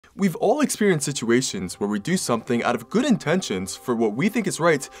We've all experienced situations where we do something out of good intentions for what we think is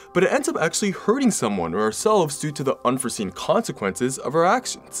right, but it ends up actually hurting someone or ourselves due to the unforeseen consequences of our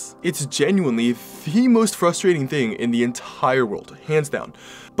actions. It's genuinely the most frustrating thing in the entire world, hands down.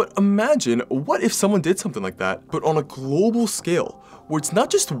 But imagine, what if someone did something like that, but on a global scale, where it's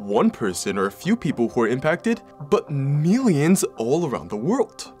not just one person or a few people who are impacted, but millions all around the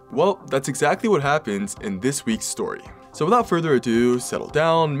world? Well, that's exactly what happens in this week's story. So without further ado, settle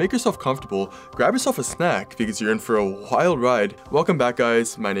down, make yourself comfortable, grab yourself a snack because you're in for a wild ride. Welcome back,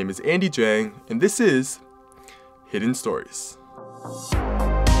 guys. My name is Andy Jiang, and this is Hidden Stories.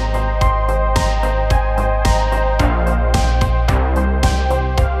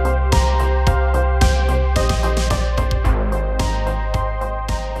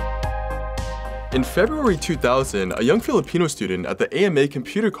 In February 2000, a young Filipino student at the AMA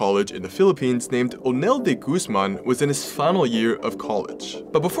Computer College in the Philippines named Onel de Guzman was in his final year of college.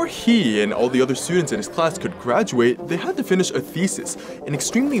 But before he and all the other students in his class could graduate, they had to finish a thesis, an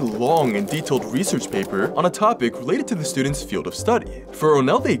extremely long and detailed research paper on a topic related to the student's field of study. For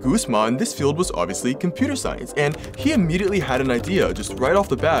Onel de Guzman, this field was obviously computer science, and he immediately had an idea just right off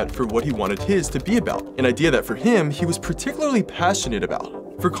the bat for what he wanted his to be about, an idea that for him, he was particularly passionate about.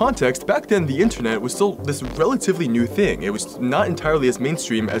 For context, back then the internet was still this relatively new thing. It was not entirely as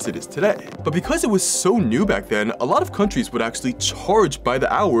mainstream as it is today. But because it was so new back then, a lot of countries would actually charge by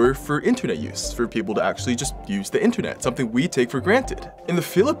the hour for internet use, for people to actually just use the internet, something we take for granted. In the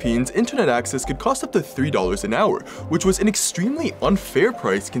Philippines, internet access could cost up to $3 an hour, which was an extremely unfair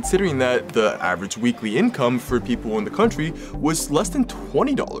price considering that the average weekly income for people in the country was less than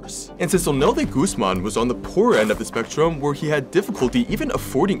 $20. And since Onel de Guzman was on the poor end of the spectrum where he had difficulty even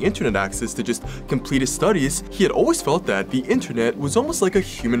affording internet access to just complete his studies, he had always felt that the internet was almost like a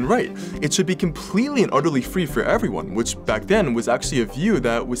human right. It should be completely and utterly free for everyone, which back then was actually a view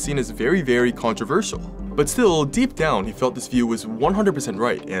that was seen as very, very controversial. But still, deep down, he felt this view was 100%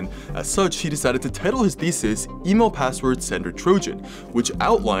 right, and as such, he decided to title his thesis Email Password Sender Trojan, which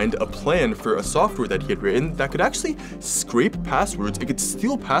outlined a plan for a software that he had written that could actually scrape passwords. It could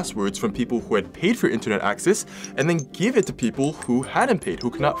steal passwords from people who had paid for internet access and then give it to people who hadn't paid, who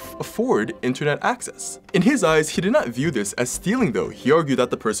could not afford internet access. In his eyes, he did not view this as stealing though. He argued that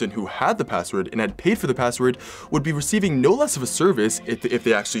the person who had the password and had paid for the password would be receiving no less of a service if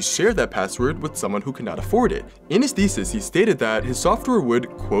they actually shared that password with someone who could not afford it. In his thesis, he stated that his software would,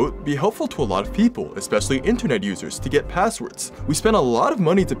 quote, be helpful to a lot of people, especially internet users, to get passwords. We spent a lot of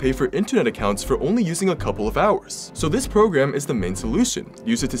money to pay for internet accounts for only using a couple of hours. So this program is the main solution.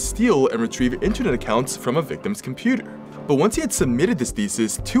 Use it to steal and retrieve internet accounts from a victim's computer. But once he had submitted this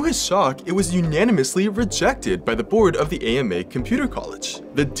thesis, to his shock, it was unanimously rejected by the board of the AMA Computer College.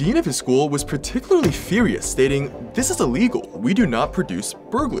 The dean of his school was particularly furious, stating, "This is illegal. We do not produce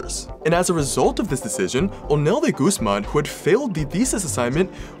burglars." And as a result of this decision, Onel de Guzman, who had failed the thesis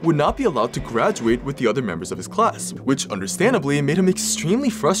assignment, would not be allowed to graduate with the other members of his class, which understandably made him extremely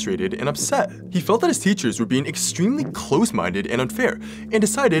frustrated and upset. He felt that his teachers were being extremely close-minded and unfair, and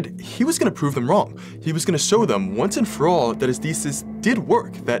decided he was going to prove them wrong. He was going to show them once and for all that his thesis did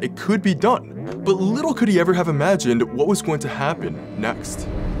work, that it could be done. But little could he ever have imagined what was going to happen next.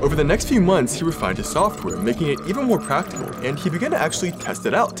 Over the next few months, he refined his software, making it even more practical, and he began to actually test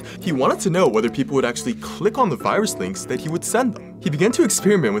it out. He wanted to know whether people would actually click on the virus links that he would send them. He began to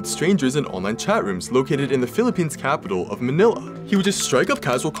experiment with strangers in online chat rooms located in the Philippines capital of Manila. He would just strike up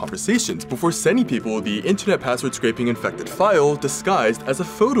casual conversations before sending people the internet password scraping infected file disguised as a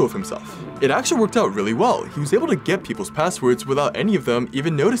photo of himself. It actually worked out really well. He was able to get people's passwords without any of them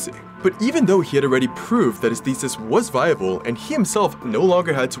even noticing. But even though he had already proved that his thesis was viable and he himself no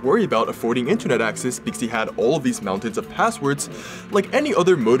longer had to worry about affording internet access because he had all of these mountains of passwords, like any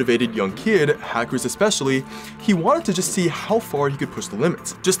other motivated young kid, hackers especially, he wanted to just see how far he could push the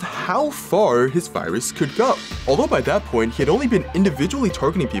limits, just how far his virus could go. Although by that point, he had only been individually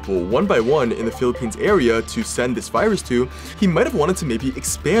targeting people one by one in the Philippines area to send this virus to, he might have wanted to maybe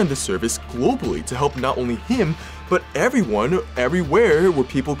expand the service globally to help not only him, but everyone, everywhere where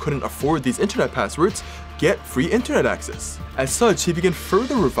people couldn't afford these internet passwords, get free internet access. As such, he began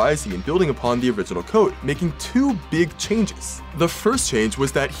further revising and building upon the original code, making two big changes. The first change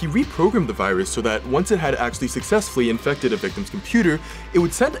was that he reprogrammed the virus so that once it had actually successfully infected a victim's computer, it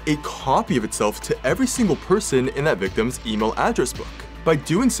would send a copy of itself to every single person in that victim's email address book. By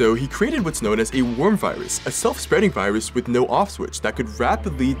doing so, he created what's known as a worm virus, a self-spreading virus with no off switch that could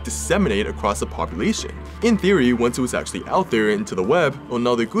rapidly disseminate across a population. In theory, once it was actually out there into the web,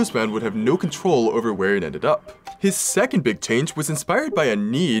 Unintended would have no control over where it ended up. His second big change was inspired by a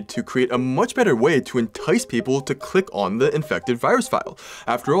need to create a much better way to entice people to click on the infected virus file.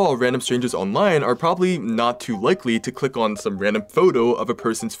 After all, random strangers online are probably not too likely to click on some random photo of a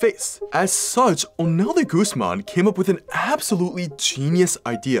person's face. As such, Unintended came up with an absolutely genius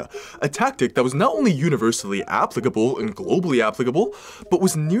idea, a tactic that was not only universally applicable and globally applicable, but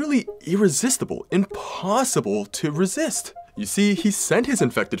was nearly irresistible, impossible to resist. You see, he sent his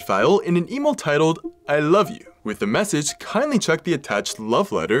infected file in an email titled, "I love you," with the message, "Kindly check the attached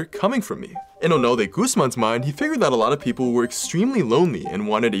love letter coming from me." In Unintended's mind, he figured that a lot of people were extremely lonely and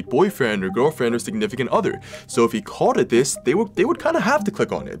wanted a boyfriend or girlfriend or significant other. So if he called it this, they would kind of have to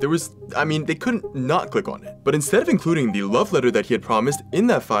click on it. They couldn't not click on it. But instead of including the love letter that he had promised in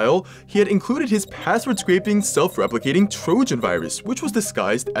that file, he had included his password scraping, self-replicating Trojan virus, which was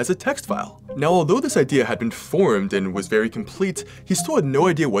disguised as a text file. Now, although this idea had been formed and was very complete, he still had no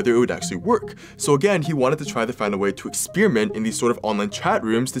idea whether it would actually work. So again, he wanted to try to find a way to experiment in these sort of online chat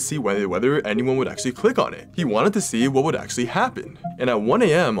rooms to see whether anyone would actually click on it. He wanted to see what would actually happen. And at 1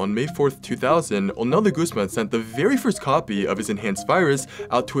 AM on May 4th, 2000, Unintended sent the very first copy of his enhanced virus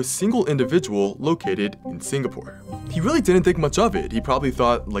out to a single individual located in Singapore. He really didn't think much of it. He probably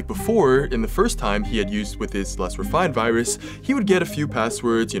thought, like before, in the first time he had used with his less refined virus, he would get a few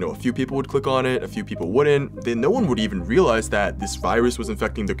passwords, a few people would click on it, a few people wouldn't, then no one would even realize that this virus was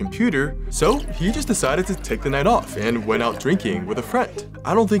infecting their computer. So he just decided to take the night off and went out drinking with a friend.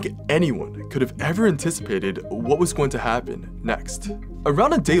 I don't think anyone could have ever anticipated what was going to happen next.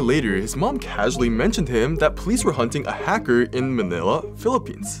 Around a day later, his mom casually mentioned to him that police were hunting a hacker in Manila,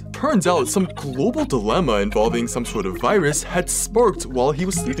 Philippines. Turns out some global dilemma involving some sort of virus had sparked while he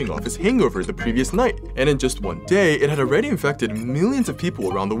was sleeping off his hangover the previous night. And in just one day, it had already infected millions of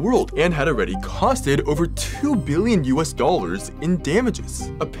people around the world and had already costed over $2 billion in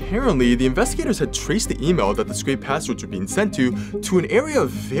damages. Apparently, the investigators had traced the email that the scraped passwords were being sent to an area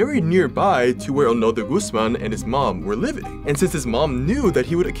very nearby to where Unintended and his mom were living. And since his mom knew that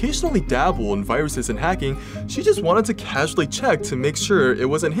he would occasionally dabble in viruses and hacking, she just wanted to casually check to make sure it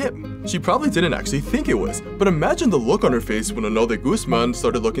wasn't him. She probably didn't actually think it was, but imagine the look on her face when Unintended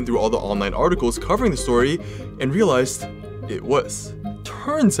started looking through all the online articles covering the story and realized it was.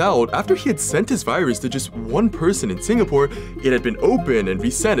 Turns out, after he had sent his virus to just one person in Singapore, it had been opened and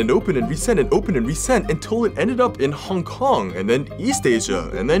resent and opened and resent and opened and resent until it ended up in Hong Kong, and then East Asia,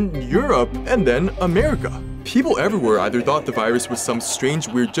 and then Europe, and then America. People everywhere either thought the virus was some strange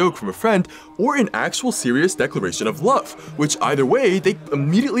weird joke from a friend or an actual serious declaration of love, which either way, they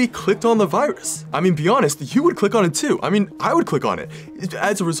immediately clicked on the virus. I mean, be honest, you would click on it too. I mean, I would click on it.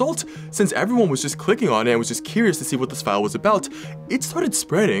 As a result, since everyone was just clicking on it and was just curious to see what this file was about, it started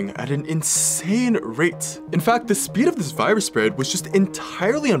spreading at an insane rate. In fact, the speed of this virus spread was just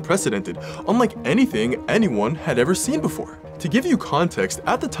entirely unprecedented, unlike anything anyone had ever seen before. To give you context,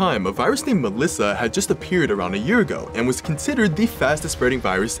 at the time, a virus named Melissa had just appeared around a year ago and was considered the fastest spreading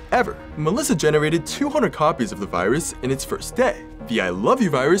virus ever. Melissa generated 200 copies of the virus in its first day. The I Love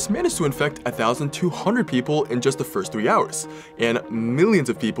You virus managed to infect 1,200 people in just the first 3 hours, and millions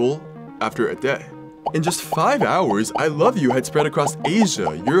of people after a day. In just 5 hours, I Love You had spread across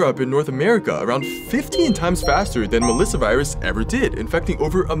Asia, Europe, and North America around 15 times faster than Melissa virus ever did, infecting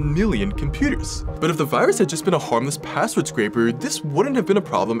over 1 million computers. But if the virus had just been a harmless password scraper, this wouldn't have been a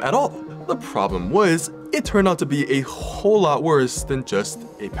problem at all. The problem was, it turned out to be a whole lot worse than just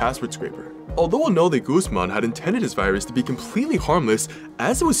a password scraper. Although Unintended had intended his virus to be completely harmless,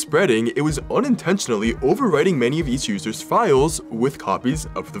 as it was spreading, it was unintentionally overwriting many of each user's files with copies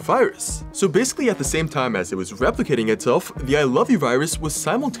of the virus. So basically at the same time as it was replicating itself, the I Love You virus was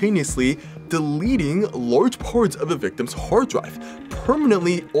simultaneously deleting large parts of the victim's hard drive,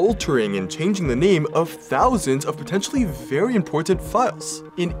 permanently altering and changing the name of thousands of potentially very important files.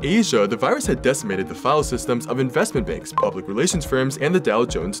 In Asia, the virus had decimated the file systems of investment banks, public relations firms, and the Dow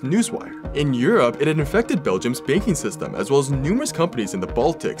Jones Newswire. In Europe, it had infected Belgium's banking system, as well as numerous companies in the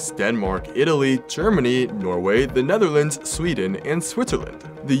Baltics, Denmark, Italy, Germany, Norway, the Netherlands, Sweden, and Switzerland.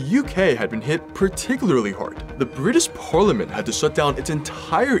 The UK had been hit particularly hard. The British Parliament had to shut down its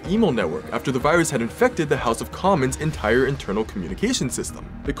entire email network after the virus had infected the House of Commons' entire internal communication system.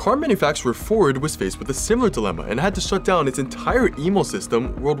 The car manufacturer Ford was faced with a similar dilemma and had to shut down its entire email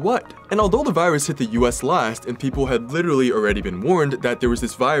system worldwide. And although the virus hit the US last and people had literally already been warned that there was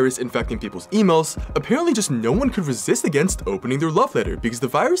this virus infecting people's emails, apparently just no one could resist against opening their love letter because the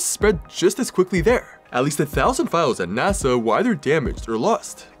virus spread just as quickly there. at least 1,000 files at NASA were either damaged or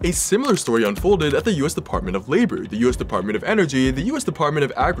lost. A similar story unfolded at the US Department of Labor, the US Department of Energy, the US Department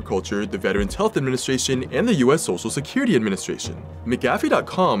of Agriculture, the Veterans Health Administration, and the US Social Security Administration.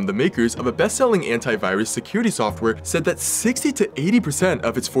 McAfee.com, the makers of a best-selling antivirus security software, said that 60 to 80%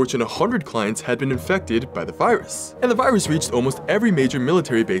 of its Fortune 100 clients had been infected by the virus. And the virus reached almost every major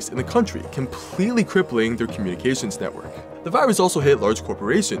military base in the country, completely crippling their communications network. The virus also hit large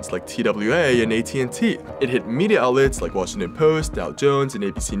corporations like TWA and AT&T. It hit media outlets like Washington Post, Dow Jones, and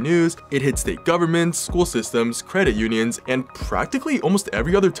ABC News. It hit state governments, school systems, credit unions, and practically almost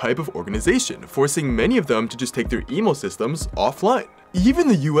every other type of organization, forcing many of them to just take their email systems offline. Even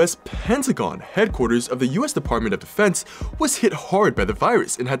the US Pentagon, headquarters of the US Department of Defense, was hit hard by the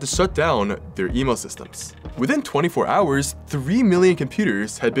virus and had to shut down their email systems. Within 24 hours, 3 million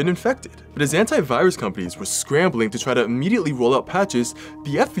computers had been infected. But as antivirus companies were scrambling to try to immediately roll out patches,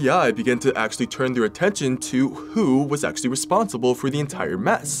 the FBI began to actually turn their attention to who was actually responsible for the entire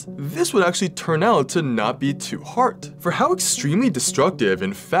mess. This would actually turn out to not be too hard. For how extremely destructive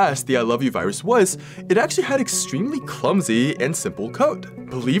and fast the ILOVEYOU virus was, it actually had extremely clumsy and simple code.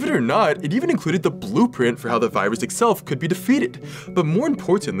 Believe it or not, it even included the blueprint for how the virus itself could be defeated, but more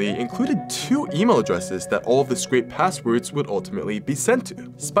importantly, included 2 email addresses that all of the scraped passwords would ultimately be sent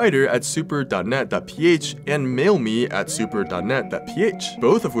to: spider@super.net.ph and mailme@super.net.ph,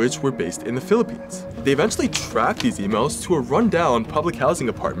 both of which were based in the Philippines. They eventually tracked these emails to a rundown public housing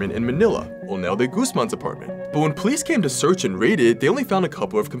apartment in Manila, Onel de Guzman's apartment. But when police came to search and raid it, they only found a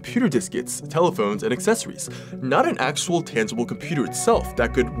couple of computer diskettes, telephones, and accessories, not an actual tangible computer itself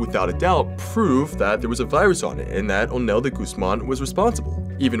that could, without a doubt, prove that there was a virus on it and that Onel de Guzman was responsible.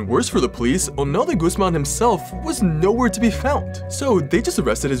 Even worse for the police, Onel de Guzman himself was nowhere to be found. So they just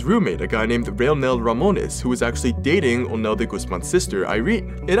arrested his roommate, a guy named Reynel Ramones, who was actually dating Onel de Guzman's sister,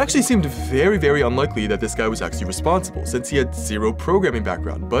 Irene. It actually seemed very unlikely that this guy was actually responsible, since he had 0 programming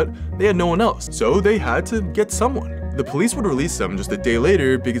background, but they had no one else, so they had to get someone. The police would release him just a day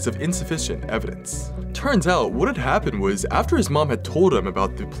later because of insufficient evidence. Turns out, what had happened was, after his mom had told him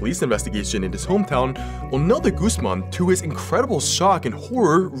about the police investigation in his hometown, Onel de Guzman, to his incredible shock and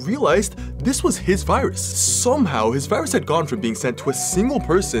horror, realized this was his virus. Somehow, his virus had gone from being sent to a single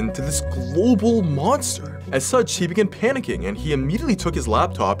person to this global monster. As such, he began panicking and he immediately took his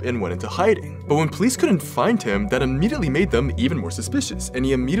laptop and went into hiding. But when police couldn't find him, that immediately made them even more suspicious, and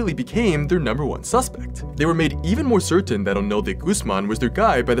he immediately became their #1 suspect. They were made even more certain that Onel de Guzman was their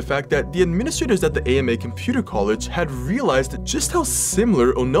guy by the fact that the administrators at the AMA Computer College had realized just how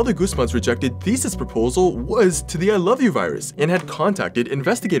similar Onel de Guzman's rejected thesis proposal was to the ILOVEYOU virus and had contacted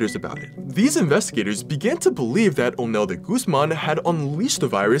investigators about it. These investigators began to believe that Onel de Guzman had unleashed the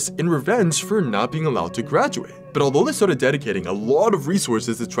virus in revenge for not being allowed to graduate. But although they started dedicating a lot of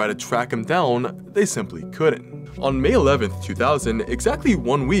resources to try to track him down, they simply couldn't. On May 11th, 2000, exactly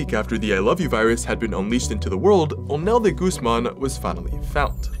 1 week after the ILOVEYOU virus had been unleashed into the world, Onel de Guzman was finally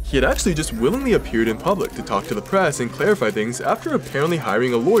found. He had actually just willingly appeared in public to talk to the press and clarify things after apparently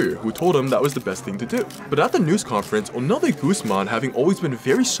hiring a lawyer who told him that was the best thing to do. But at the news conference, Onel de Guzman, having always been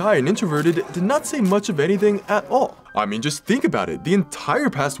very shy and introverted, did not say much of anything at all. I mean, just think about it. The entire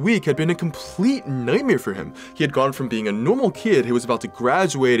past week had been a complete nightmare for him. He had gone from being a normal kid who was about to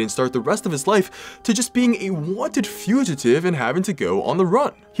graduate and start the rest of his life to just being a wanted fugitive and having to go on the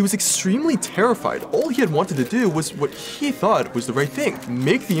run. He was extremely terrified. All he had wanted to do was what he thought was the right thing: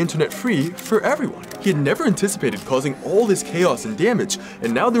 make the internet free for everyone. He had never anticipated causing all this chaos and damage,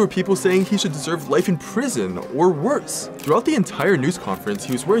 and now there were people saying he should deserve life in prison or worse. Throughout the entire news conference,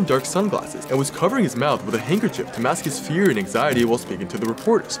 he was wearing dark sunglasses and was covering his mouth with a handkerchief to mask his fear and anxiety while speaking to the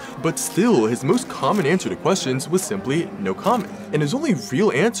reporters. But still, his most common answer to questions was simply no comment. And his only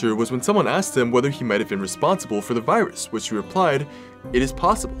real answer was when someone asked him whether he might have been responsible for the virus, which he replied, "It is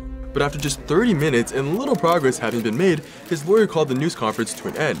possible." But after just 30 minutes and little progress having been made, his lawyer called the news conference to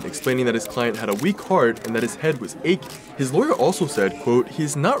an end, explaining that his client had a weak heart and that his head was aching. His lawyer also said, quote, "He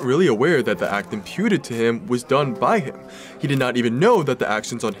is not really aware that the act imputed to him was done by him. He did not even know that the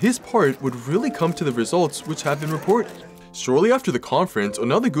actions on his part would really come to the results which have been reported." Shortly after the conference,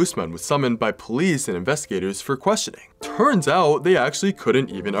 Onel de Guzman was summoned by police and investigators for questioning. Turns out they actually couldn't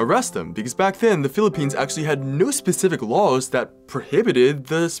even arrest him, because back then the Philippines actually had no specific laws that prohibited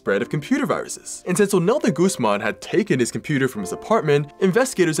the spread of computer viruses. And since Onel de Guzman had taken his computer from his apartment,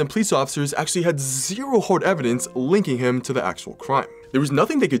 investigators and police officers actually had 0 hard evidence linking him to the actual crime. There was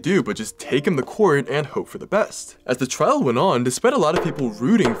nothing they could do but just take him to court and hope for the best. As the trial went on, despite a lot of people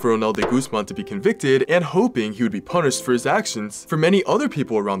rooting for Onel de Guzman to be convicted and hoping he would be punished for his actions, for many other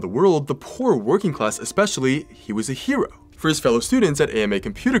people around the world, the poor working class especially, he was a hero. For his fellow students at AMA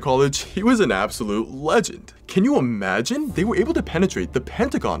Computer College, he was an absolute legend. Can you imagine? They were able to penetrate the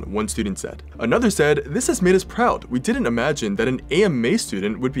Pentagon, one student said. Another said, "This has made us proud. We didn't imagine that an AMA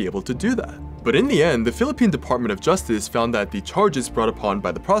student would be able to do that." But in the end, the Philippine Department of Justice found that the charges brought upon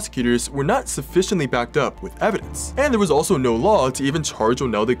by the prosecutors were not sufficiently backed up with evidence. And there was also no law to even charge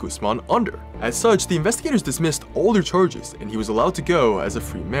Onel de Guzman under. As such, the investigators dismissed all their charges and he was allowed to go as a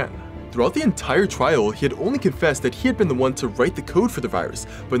free man. Throughout the entire trial, he had only confessed that he had been the one to write the code for the virus,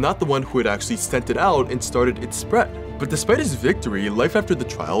 but not the one who had actually sent it out and started its spread. But despite his victory, life after the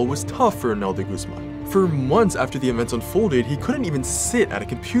trial was tough for Onel de Guzman. For months after the events unfolded, he couldn't even sit at a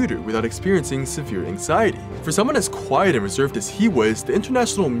computer without experiencing severe anxiety. For someone as quiet and reserved as he was, the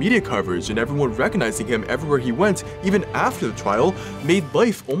international media coverage and everyone recognizing him everywhere he went, even after the trial, made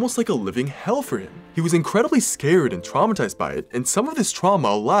life almost like a living hell for him. He was incredibly scared and traumatized by it, and some of this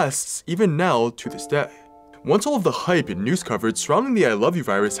trauma lasts even now to this day. Once all of the hype and news coverage surrounding the I Love You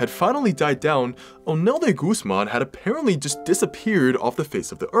virus had finally died down, Onel de Guzman had apparently just disappeared off the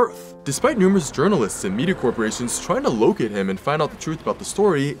face of the earth. Despite numerous journalists and media corporations trying to locate him and find out the truth about the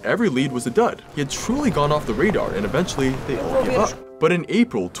story, every lead was a dud. He had truly gone off the radar and eventually they all gave up. But in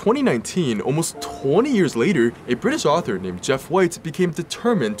April 2019, almost 20 years later, a British author named Jeff White became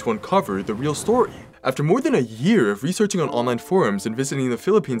determined to uncover the real story. After more than a year of researching on online forums and visiting the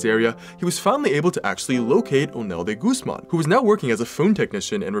Philippines area, he was finally able to actually locate Onel de Guzman, who was now working as a phone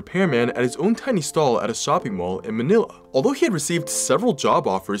technician and repairman at his own tiny stall at a shopping mall in Manila. Although he had received several job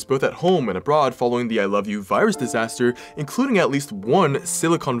offers both at home and abroad following the I Love You virus disaster, including at least one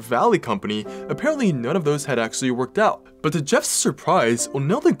Silicon Valley company, apparently none of those had actually worked out. But to Jeff's surprise,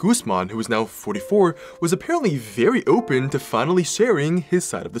 Onel de Guzman, who was now 44, was apparently very open to finally sharing his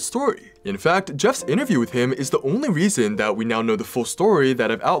side of the story. In fact, Jeff's interview with him is the only reason that we now know the full story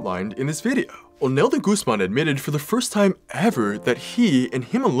that I've outlined in this video. Onel de Guzman admitted for the first time ever that he and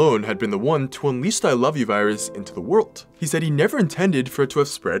him alone had been the one to unleash the I Love You virus into the world. He said he never intended for it to have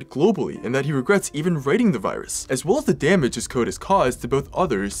spread globally and that he regrets even writing the virus, as well as the damage his code has caused to both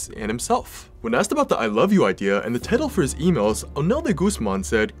others and himself. When asked about the I Love You idea and the title for his emails, Onel de Guzman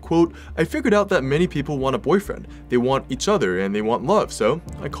said, quote, "I figured out that many people want a boyfriend. They want each other and they want love, so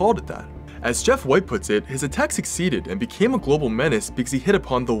I called it that." As Jeff White puts it, his attack succeeded and became a global menace because he hit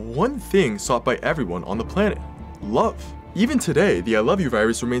upon the one thing sought by everyone on the planet: love. Even today, the I Love You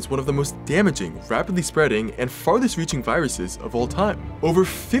virus remains one of the most damaging, rapidly spreading, and farthest reaching viruses of all time. Over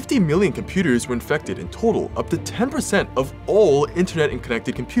 50 million computers were infected in total, up to 10% of all internet and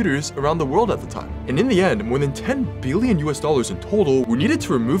connected computers around the world at the time. And in the end, more than $10 billion in total were needed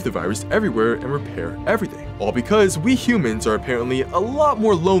to remove the virus everywhere and repair everything. All because we humans are apparently a lot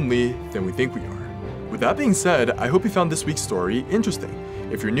more lonely than we think we are. With that being said, I hope you found this week's story interesting.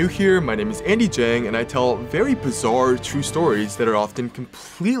 If you're new here, my name is Andy Jiang and I tell very bizarre true stories that are often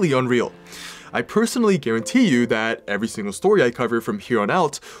completely unreal. I personally guarantee you that every single story I cover from here on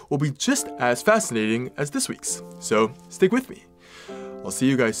out will be just as fascinating as this week's. So stick with me. I'll see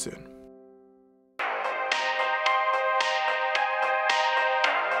you guys soon.